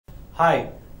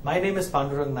Hi, my name is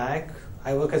Pandurang Nayak.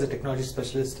 I work as a technology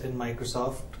specialist in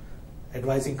Microsoft,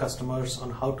 advising customers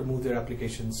on how to move their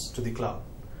applications to the cloud.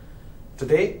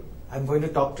 Today, I'm going to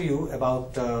talk to you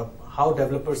about how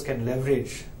developers can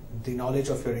leverage the knowledge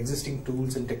of your existing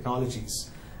tools and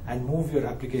technologies and move your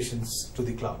applications to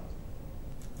the cloud.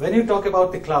 When you talk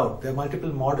about the cloud, there are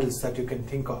multiple models that you can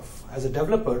think of. As a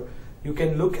developer, you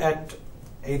can look at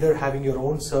either having your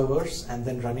own servers and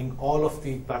then running all of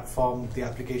the platform, the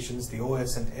applications, the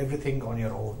OS and everything on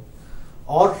your own.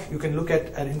 Or you can look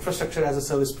at an infrastructure as a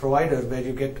service provider where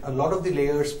you get a lot of the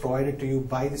layers provided to you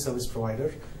by the service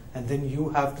provider, and then you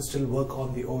have to still work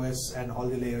on the OS and all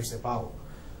the layers above.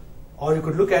 Or you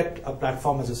could look at a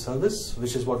platform as a service,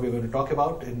 which is what we're going to talk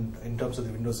about in terms of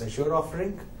the Windows Azure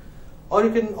offering. Or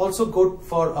you can also go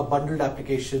for a bundled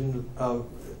application,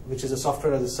 which is a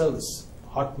software as a service.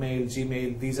 Hotmail,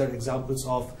 Gmail, these are examples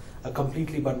of a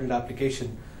completely bundled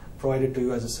application provided to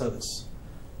you as a service.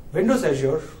 Windows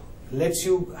Azure lets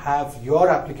you have your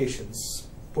applications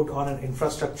put on an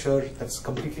infrastructure that's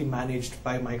completely managed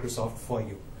by Microsoft for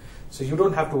you. So you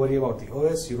don't have to worry about the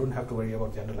OS, you don't have to worry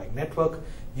about the underlying network.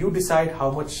 You decide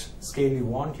how much scale you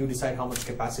want, you decide how much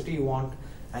capacity you want,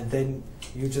 and then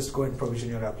you just go and provision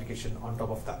your application on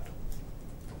top of that.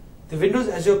 The Windows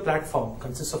Azure platform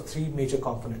consists of three major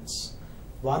components.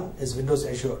 One is Windows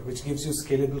Azure, which gives you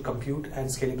scalable compute and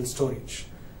scalable storage.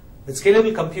 With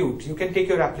scalable compute, you can take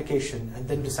your application and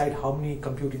then decide how many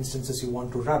compute instances you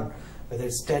want to run, whether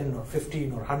it's 10 or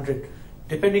 15 or 100.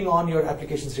 Depending on your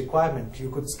application's requirement,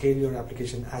 you could scale your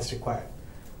application as required.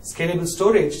 Scalable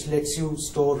storage lets you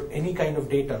store any kind of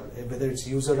data, whether it's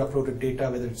user uploaded data,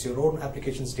 whether it's your own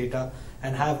application's data,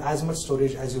 and have as much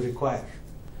storage as you require.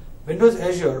 Windows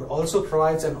Azure also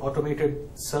provides an automated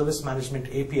service management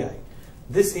API.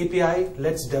 This API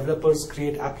lets developers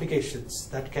create applications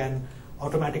that can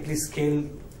automatically scale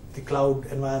the cloud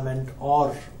environment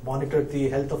or monitor the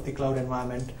health of the cloud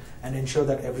environment and ensure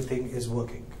that everything is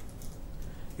working.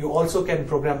 You also can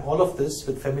program all of this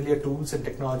with familiar tools and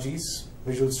technologies,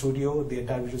 Visual Studio, the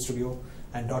entire Visual Studio,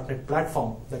 and .NET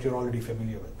platform that you're already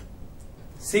familiar with.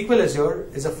 SQL Azure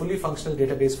is a fully functional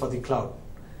database for the cloud.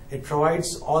 It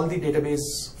provides all the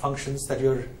database functions that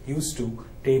you're used to,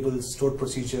 tables, stored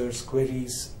procedures,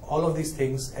 queries, all of these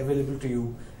things available to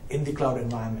you in the cloud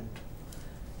environment.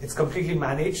 It's completely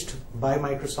managed by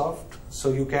Microsoft,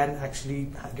 so you can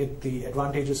actually get the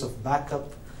advantages of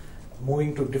backup,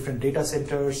 moving to different data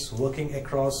centers, working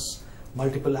across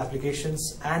multiple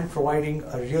applications, and providing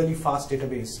a really fast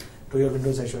database to your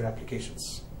Windows Azure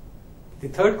applications. The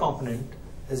third component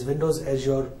is Windows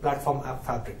Azure Platform App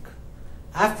Fabric.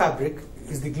 App Fabric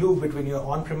is the glue between your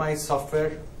on-premise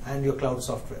software and your cloud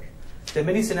software. There are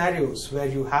many scenarios where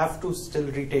you have to still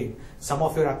retain some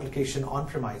of your application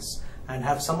on-premise and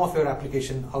have some of your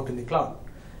application out in the cloud.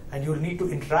 And you'll need to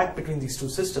interact between these two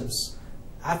systems.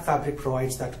 App Fabric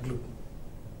provides that glue.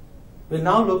 We'll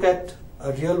now look at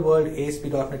a real-world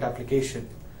ASP.NET application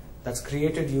that's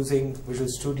created using Visual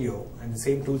Studio and the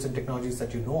same tools and technologies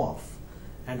that you know of,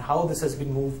 and how this has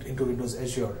been moved into Windows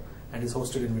Azure and is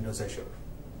hosted in Windows Azure.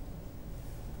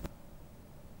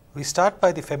 We start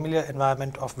by the familiar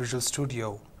environment of Visual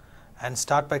Studio and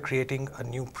start by creating a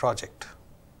new project.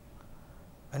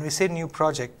 When we say new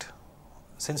project,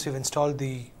 since we've installed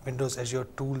the Windows Azure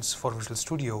tools for Visual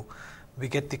Studio, we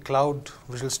get the Cloud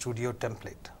Visual Studio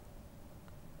template.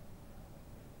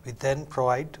 We then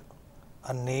provide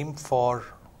a name for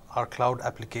our cloud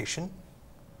application.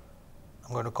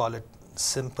 I'm going to call it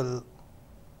Simple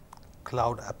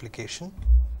Cloud Application,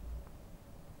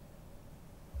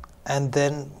 and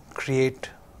then create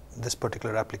this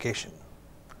particular application.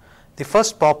 The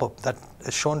first pop-up that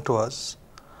is shown to us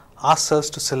asks us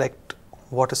to select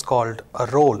what is called a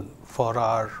role for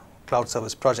our cloud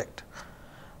service project.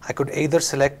 I could either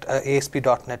select a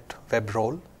ASP.NET web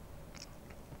role,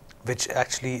 which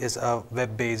actually is a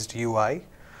web-based UI,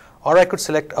 or I could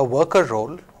select a worker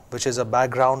role, which is a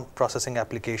background processing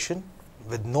application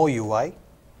with no UI.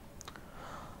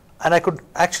 And I could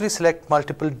actually select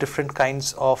multiple different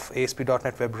kinds of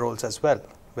ASP.NET web roles as well,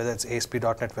 whether it's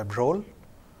ASP.NET web role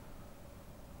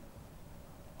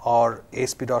or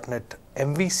ASP.NET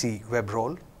MVC web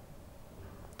role,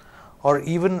 or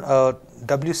even a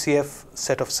WCF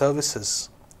set of services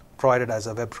provided as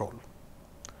a web role.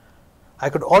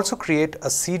 I could also create a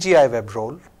CGI web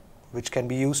role, which can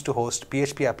be used to host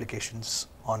PHP applications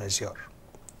on Azure.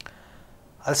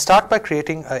 I'll start by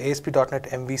creating a ASP.NET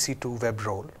MVC2 web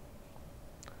role.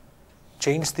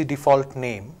 Change the default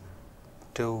name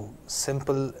to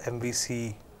Simple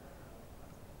MVC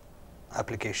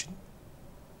application,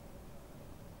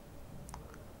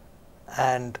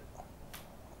 and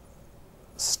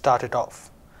start it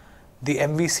off. The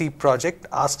MVC project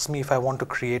asks me if I want to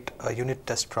create a unit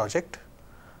test project.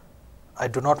 I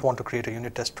do not want to create a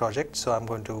unit test project, so I'm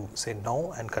going to say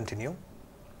no and continue.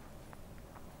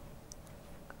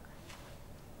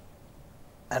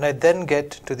 And I then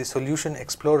get to the Solution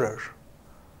Explorer,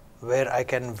 where I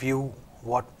can view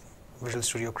what Visual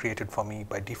Studio created for me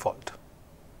by default.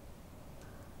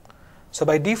 So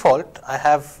by default, I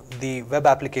have the web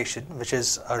application, which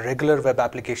is a regular web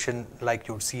application like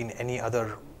you'd see in any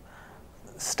other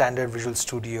standard Visual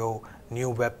Studio new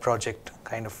web project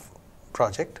kind of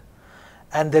project.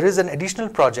 And there is an additional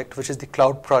project, which is the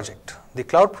cloud project. The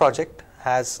cloud project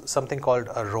has something called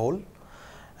a role,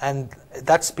 and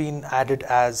that's been added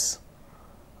as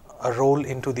a role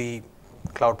into the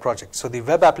cloud project. So the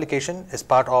web application is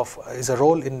a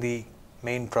role in the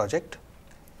main project,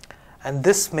 and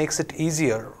this makes it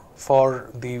easier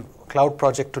for the cloud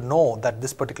project to know that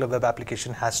this particular web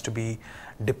application has to be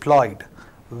deployed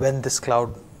when this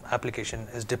cloud application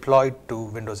is deployed to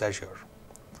Windows Azure.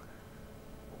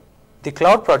 The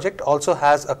cloud project also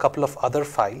has a couple of other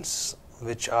files,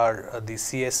 which are the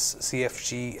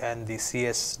CSCFG and the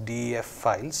CSDEF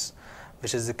files,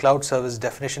 which is the cloud service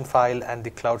definition file and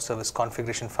the cloud service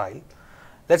configuration file.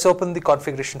 Let's open the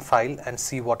configuration file and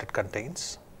see what it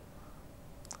contains.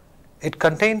 It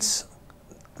contains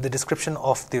the description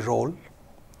of the role,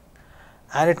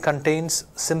 and it contains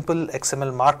simple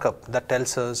XML markup that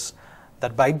tells us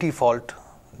that by default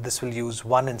this will use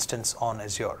one instance on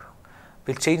Azure.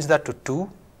 We'll change that to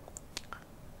 2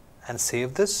 and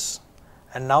save this,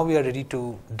 and now we are ready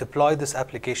to deploy this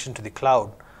application to the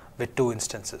cloud with 2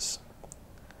 instances.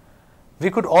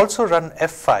 We could also run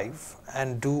F5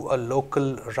 and do a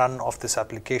local run of this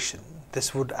application.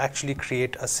 This would actually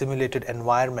create a simulated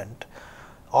environment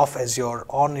of Azure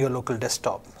on your local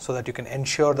desktop so that you can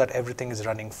ensure that everything is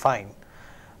running fine.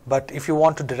 But if you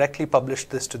want to directly publish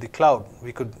this to the cloud,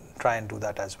 we could try and do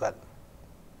that as well.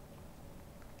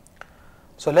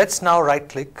 So let's now right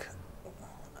click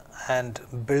and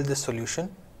build the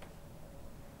solution.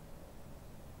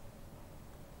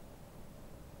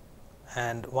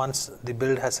 And once the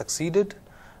build has succeeded,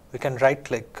 we can right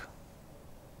click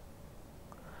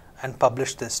and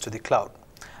publish this to the cloud.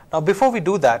 Now before we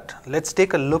do that, let's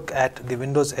take a look at the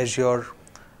Windows Azure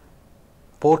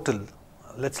portal.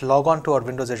 Let's log on to our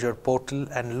Windows Azure portal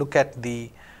and look at the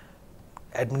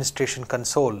administration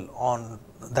console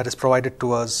that is provided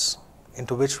to us,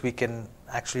 into which we can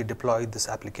actually deploy this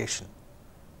application.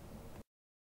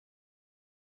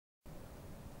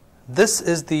 This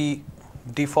is the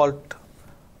default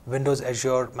Windows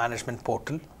Azure management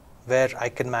portal, where I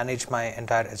can manage my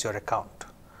entire Azure account.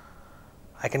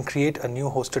 I can create a new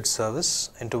hosted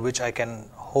service into which I can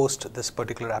host this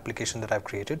particular application that I've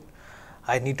created.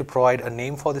 I need to provide a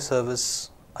name for the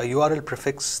service, a URL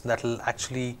prefix that will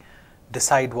actually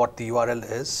decide what the URL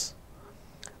is,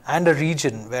 and a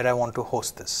region where I want to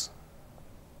host this.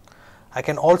 I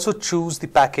can also choose the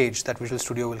package that Visual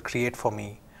Studio will create for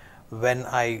me when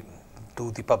I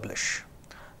do the publish.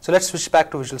 So let's switch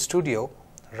back to Visual Studio,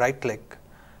 right click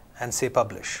and say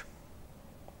publish.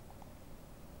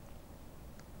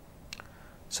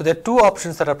 So there are 2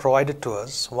 options that are provided to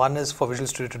us. One is for Visual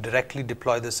Studio to directly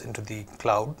deploy this into the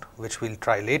cloud, which we'll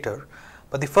try later.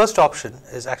 But the first option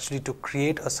is actually to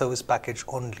create a service package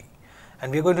only.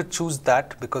 And we're going to choose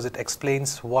that because it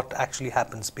explains what actually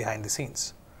happens behind the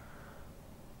scenes.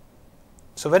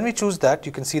 So when we choose that,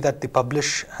 you can see that the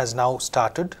publish has now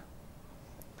started.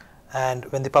 And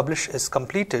when the publish is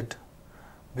completed,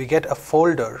 we get a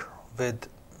folder with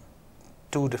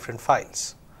 2 different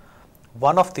files.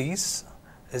 One of these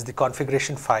is the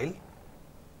configuration file,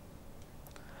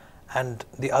 and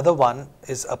the other one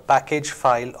is a package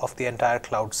file of the entire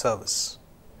cloud service.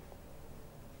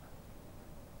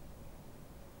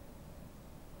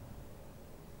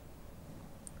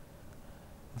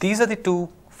 These are the 2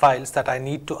 files that I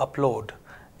need to upload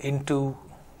into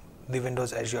the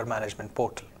Windows Azure Management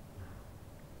Portal.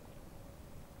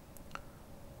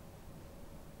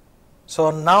 So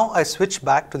now I switch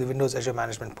back to the Windows Azure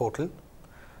Management Portal,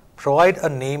 provide a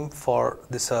name for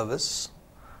the service.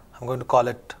 I'm going to call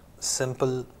it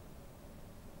Simple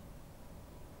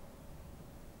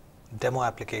Demo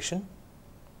Application.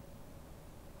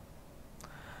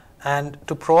 And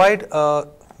to provide a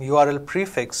URL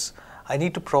prefix, I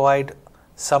need to provide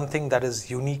something that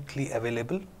is uniquely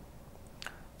available.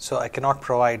 So I cannot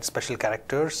provide special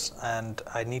characters, and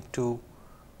I need to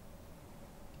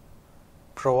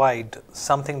provide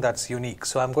something that's unique.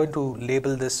 So I'm going to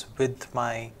label this with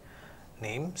my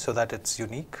name so that it's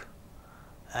unique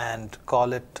and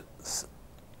call it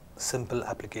Simple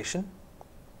Application.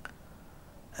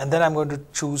 And then I'm going to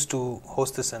choose to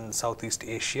host this in Southeast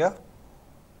Asia.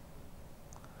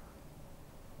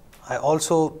 I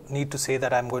also need to say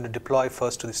that I'm going to deploy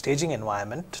first to the staging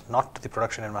environment, not to the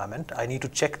production environment. I need to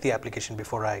check the application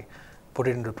before I put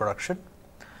it into production.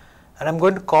 And I'm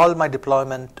going to call my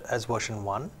deployment as version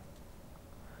 1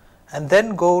 and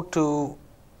then go to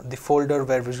the folder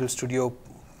where Visual Studio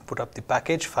put up the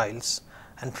package files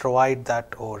and provide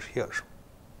that over here.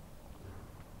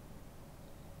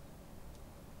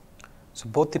 So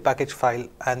both the package file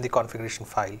and the configuration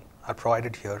file are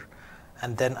provided here,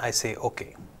 and then I say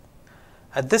OK.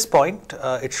 At this point,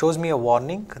 it shows me a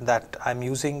warning that I'm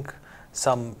using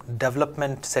some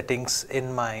development settings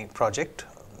in my project.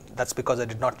 That's because I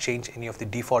did not change any of the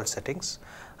default settings.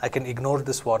 I can ignore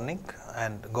this warning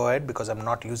and go ahead because I'm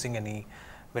not using any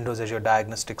Windows Azure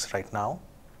diagnostics right now.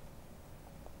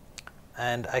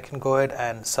 And I can go ahead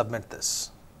and submit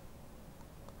this.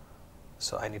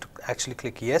 So I need to actually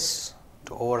click yes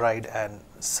to override and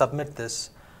submit this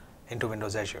into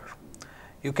Windows Azure.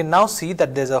 You can now see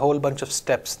that there's a whole bunch of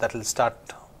steps that will start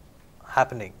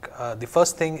happening. The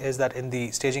first thing is that in the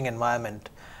staging environment,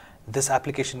 this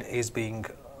application is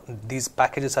these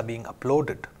packages are being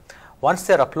uploaded. Once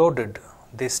they're uploaded,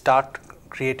 they start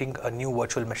creating a new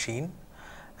virtual machine,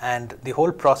 and the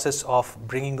whole process of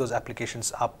bringing those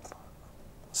applications up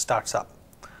starts up.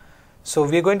 So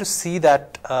we're going to see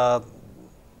that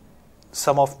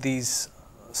some of these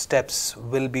steps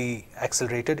will be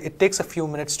accelerated. It takes a few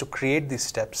minutes to create these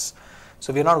steps.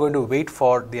 So we're not going to wait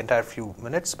for the entire few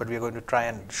minutes, but we're going to try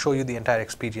and show you the entire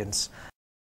experience.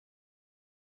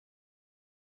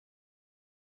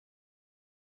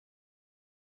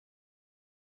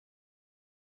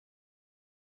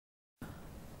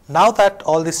 Now that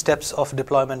all the steps of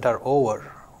deployment are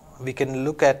over, we can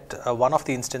look at one of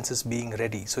the instances being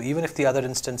ready. So even if the other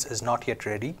instance is not yet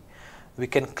ready, we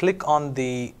can click on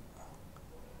the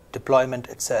deployment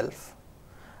itself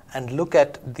and look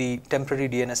at the temporary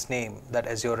DNS name that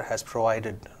Azure has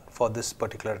provided for this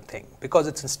particular thing. Because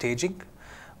it's in staging,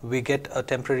 we get a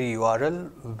temporary URL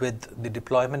with the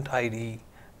deployment ID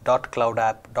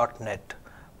 .cloudapp.net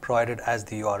provided as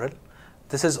the URL.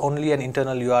 This is only an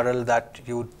internal URL that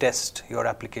you test your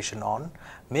application on.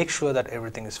 Make sure that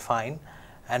everything is fine,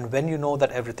 and when you know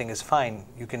that everything is fine,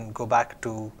 you can go back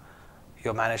to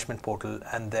your management portal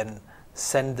and then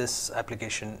send this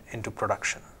application into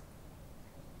production.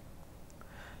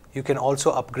 You can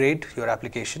also upgrade your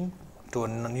application to a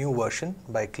new version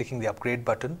by clicking the upgrade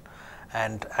button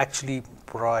and actually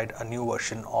provide a new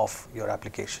version of your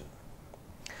application.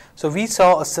 So we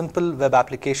saw a simple web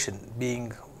application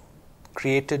being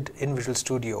created in Visual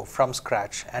Studio from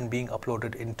scratch and being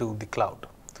uploaded into the cloud.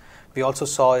 We also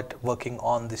saw it working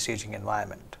on the staging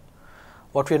environment.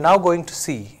 What we are now going to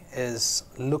see is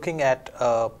looking at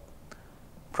a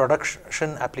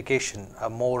production application, a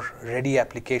more ready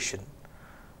application,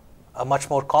 a much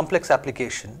more complex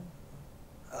application,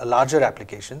 a larger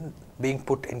application being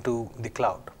put into the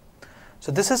cloud.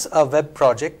 So this is a web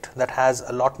project that has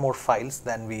a lot more files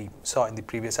than we saw in the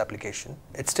previous application.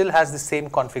 It still has the same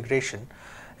configuration.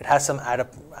 It has some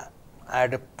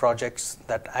add-up projects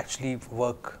that actually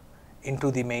work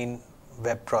into the main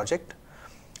web project.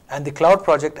 And the cloud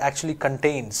project actually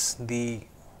contains the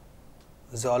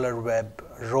Zoller web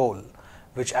role,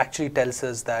 which actually tells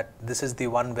us that this is the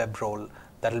one web role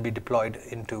that will be deployed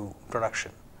into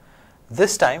production.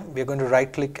 This time we are going to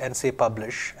right click and say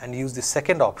publish and use the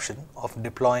second option of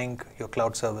deploying your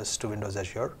cloud service to Windows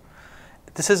Azure.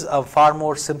 This is a far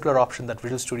more simpler option that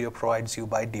Visual Studio provides you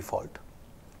by default.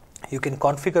 You can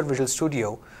configure Visual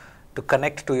Studio to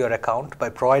connect to your account by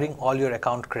providing all your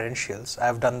account credentials. I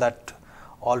have done that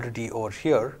already over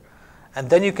here, and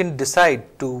then you can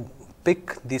decide to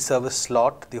pick the service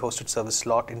slot, the hosted service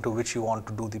slot into which you want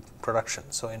to do the production.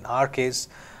 So in our case,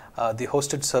 the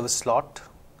hosted service slot,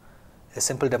 a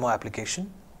simple demo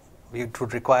application. It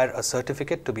would require a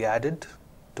certificate to be added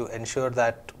to ensure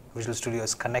that Visual Studio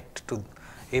is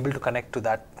able to connect to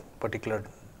that particular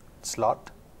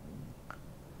slot.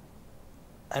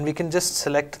 And we can just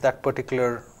select that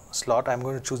particular slot. I'm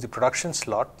going to choose the production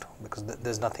slot because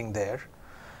there's nothing there.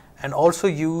 And also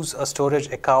use a storage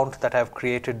account that I've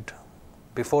created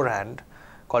beforehand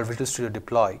called Visual Studio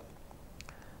Deploy.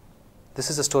 This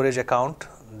is a storage account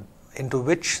into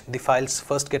which the files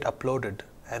first get uploaded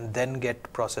and then get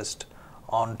processed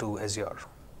onto Azure.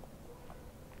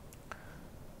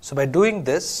 So by doing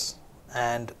this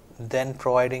and then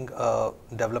providing a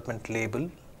development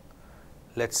label,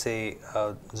 let's say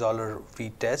Zoller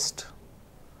vtest,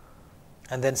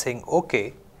 and then saying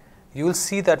OK, you will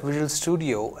see that Visual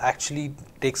Studio actually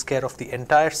takes care of the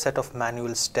entire set of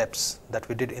manual steps that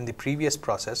we did in the previous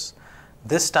process,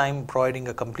 this time providing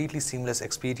a completely seamless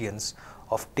experience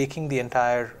of taking the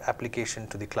entire application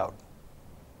to the cloud.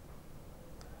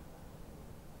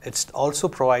 It also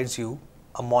provides you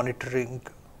a monitoring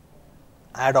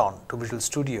add-on to Visual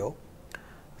Studio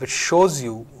which shows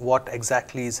you what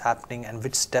exactly is happening and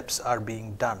which steps are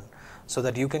being done, so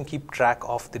that you can keep track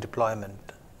of the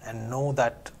deployment and know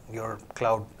that your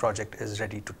cloud project is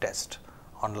ready to test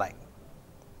online.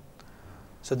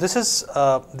 So this is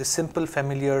the simple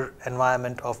familiar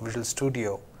environment of Visual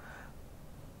Studio,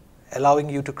 allowing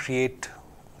you to create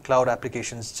cloud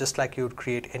applications just like you would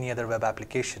create any other web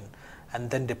application and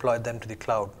then deploy them to the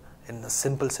cloud in a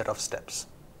simple set of steps.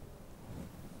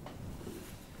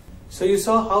 So you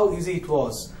saw how easy it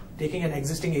was taking an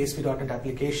existing ASP.NET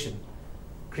application,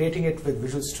 creating it with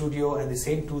Visual Studio and the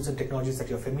same tools and technologies that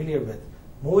you're familiar with,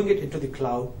 moving it into the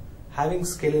cloud, having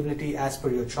scalability as per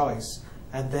your choice,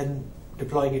 and then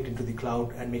deploying it into the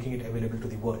cloud and making it available to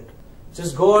the world.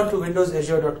 Just go on to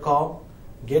windowsazure.com,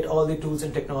 get all the tools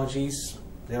and technologies,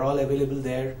 they're all available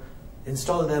there,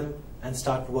 install them and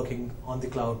start working on the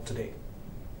cloud today.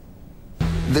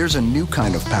 There's a new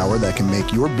kind of power that can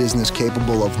make your business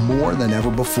capable of more than ever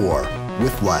before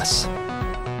with less.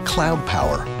 Cloud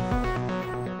Power.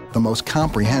 The most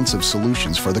comprehensive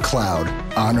solutions for the cloud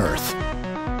on Earth.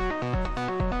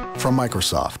 From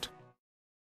Microsoft.